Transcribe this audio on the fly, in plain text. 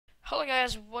Hello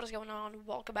guys, what is going on?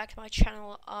 Welcome back to my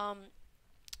channel.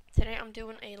 Today I'm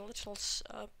doing a little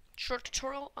short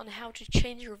tutorial on how to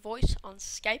change your voice on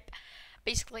Skype.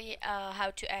 Basically,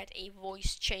 how to add a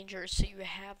voice changer so you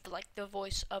have like the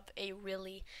voice of a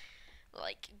really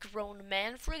grown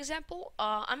man, for example.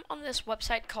 I'm on this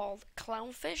website called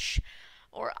Clownfish,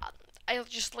 or I'll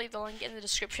just leave the link in the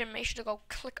description. Make sure to go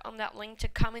click on that link to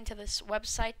come into this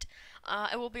website.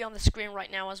 It will be on the screen right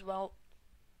now as well.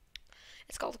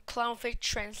 It's called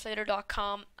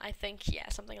clownfishtranslator.com, I think, yeah,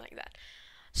 something like that.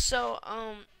 So,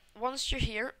 once you're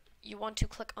here, you want to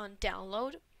click on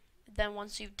download. Then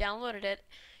once you've downloaded it,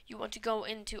 you want to go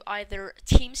into either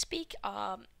Teamspeak,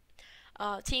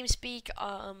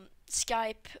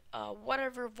 Skype,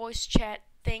 whatever voice chat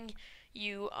thing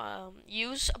you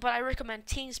use. But I recommend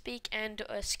Teamspeak and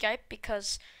Skype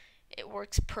because it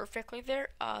works perfectly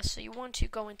there. So you want to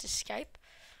go into Skype.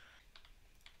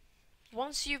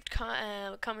 Once you've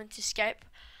come into Skype,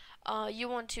 you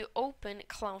want to open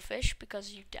Clownfish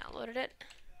because you've downloaded it.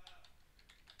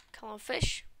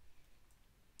 Clownfish.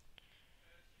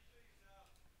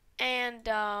 And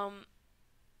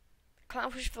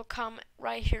Clownfish will come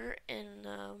right here in,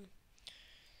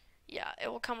 yeah, it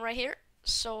will come right here.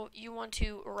 So you want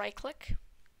to right click,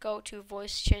 go to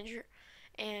voice changer,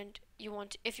 and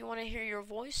if you want to hear your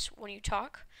voice when you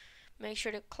talk, make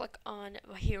sure to click on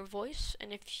hear voice.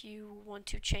 And if you want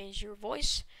to change your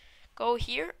voice, go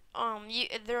here.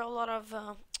 There are a lot of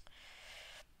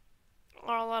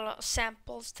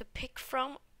samples to pick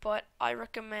from, but I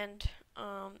recommend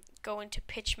going to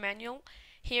pitch manual.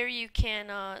 Here you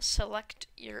can select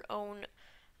your own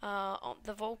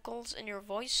the vocals in your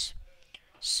voice.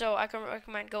 So I can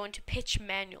recommend going to pitch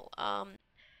manual.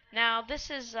 Now this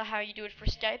is how you do it for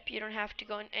Skype. You don't have to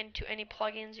go into any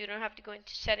plugins. You don't have to go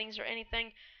into settings or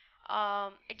anything.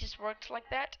 It just works like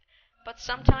that. But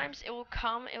sometimes it will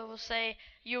come. It will say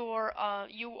you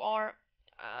are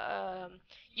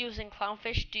using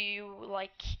Clownfish. Do you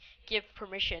give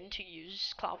permission to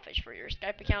use Clownfish for your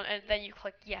Skype account? And then you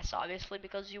click yes, obviously,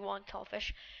 because you want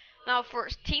Clownfish. Now for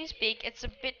Teamspeak, it's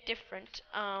a bit different.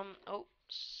 Oh,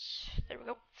 there we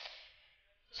go.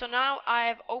 So now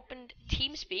I've opened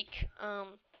Teamspeak.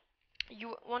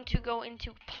 You want to go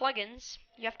into plugins.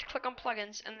 You have to click on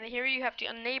plugins, and here you have to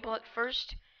enable it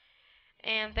first,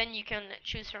 and then you can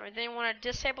choose from it. Then you want to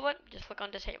disable it, just click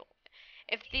on disable.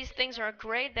 If these things are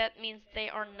gray, that means they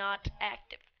are not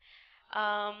active.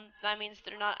 That means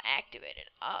they're not activated.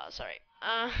 Sorry.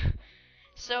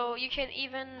 So you can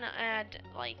even add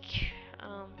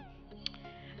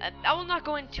I will not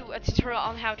go into a tutorial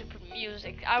on how to put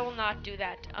music. I will not do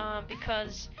that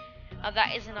because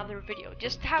that is another video.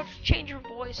 Just how to change your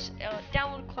voice.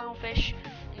 Download Clownfish.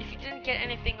 And if you didn't get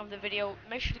anything of the video,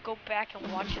 make sure to go back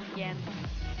and watch it again.